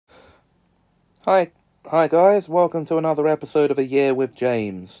Hi guys, welcome to another episode of A Year with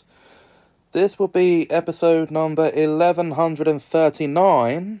James. This will be episode number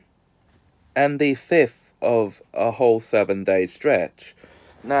 1139 and the 5th of a whole 7-day stretch.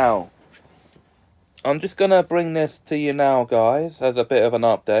 Now, I'm just going to bring this to you now, guys, as a bit of an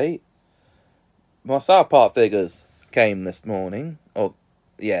update. My South Park figures came this morning,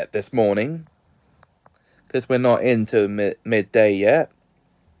 this morning, because we're not into midday yet.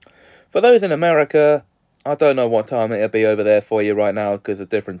 For those in America, I don't know what time it'll be over there for you right now because of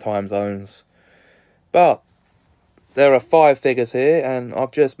different time zones. But there are 5 figures here, and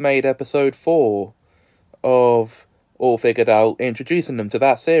I've just made episode 4 of All Figured Out, introducing them to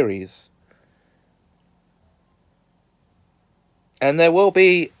that series. And there will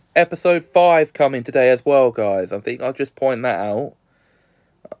be episode 5 coming today as well, guys. I think I'll just point that out,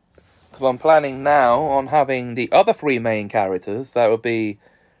 because I'm planning now on having the other 3 main characters. That would be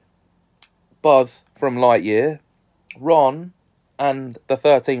Buzz from Lightyear, Ron, and the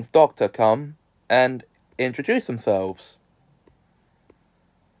 13th Doctor come and introduce themselves.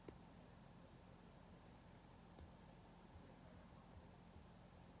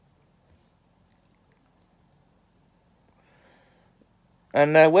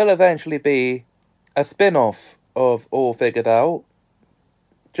 And there will eventually be a spin-off of All Figured Out,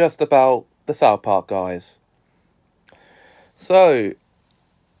 just about the South Park guys. So,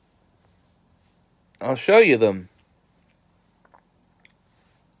 I'll show you them.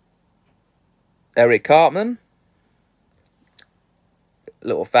 Eric Cartman,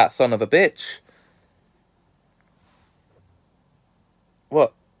 little fat son of a bitch.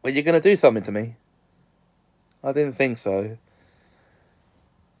 What? Were you going to do something to me? I didn't think so.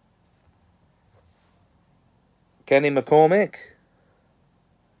 Kenny McCormick.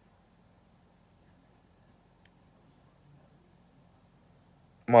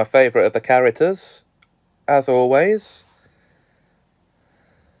 My favourite of the characters, as always.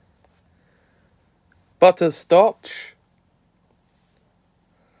 Butterscotch.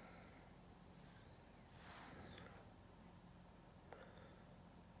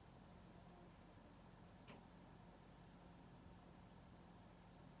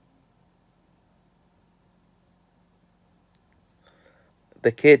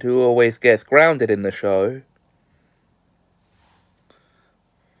 The kid who always gets grounded in the show.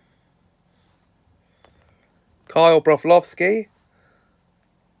 Kyle Broflovsky.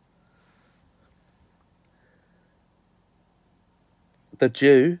 The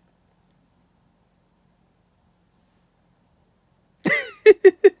Jew.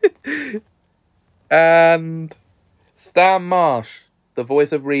 And Stan Marsh, the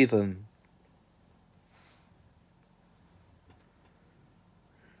voice of reason.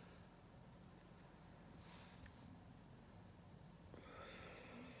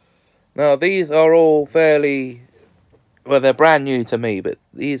 Now, these are all fairly, well, they're brand new to me, but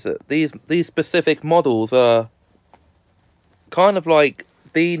these specific models are kind of like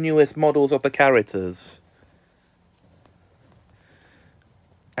the newest models of the characters.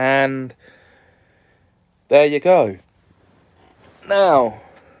 And there you go. Now,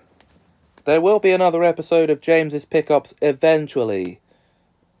 there will be another episode of James's Pickups eventually,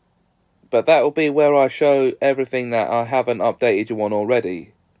 but that will be where I show everything that I haven't updated you on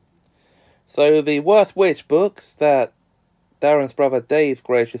already. So the Worst Witch books that Darren's brother Dave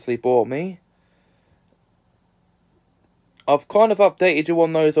graciously bought me, I've kind of updated you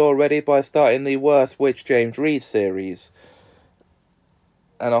on those already by starting the Worst Witch James Reed series.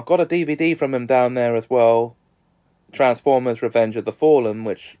 And I've got a DVD from him down there as well, Transformers Revenge of the Fallen,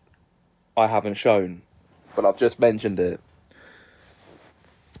 which I haven't shown, but I've just mentioned it.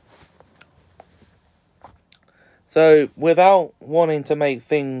 So, without wanting to make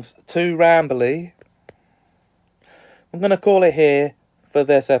things too rambly, I'm going to call it here for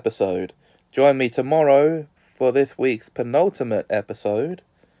this episode. Join me tomorrow for this week's penultimate episode.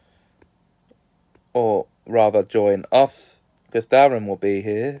 Or rather, join us, because Darren will be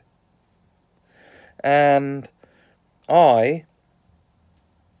here. And I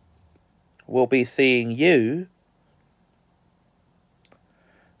will be seeing you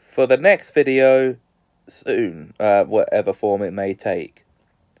for the next video soon, whatever form it may take.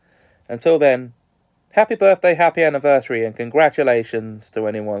 Until then, happy birthday, happy anniversary, and congratulations to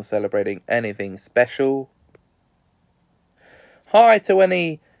anyone celebrating anything special. Hi to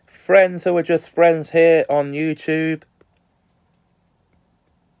any friends who are just friends here on YouTube.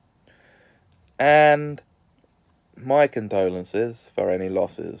 And my condolences for any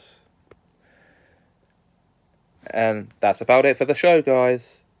losses. And that's about it for the show,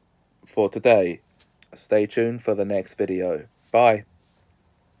 guys, for today. Stay tuned for the next video. Bye.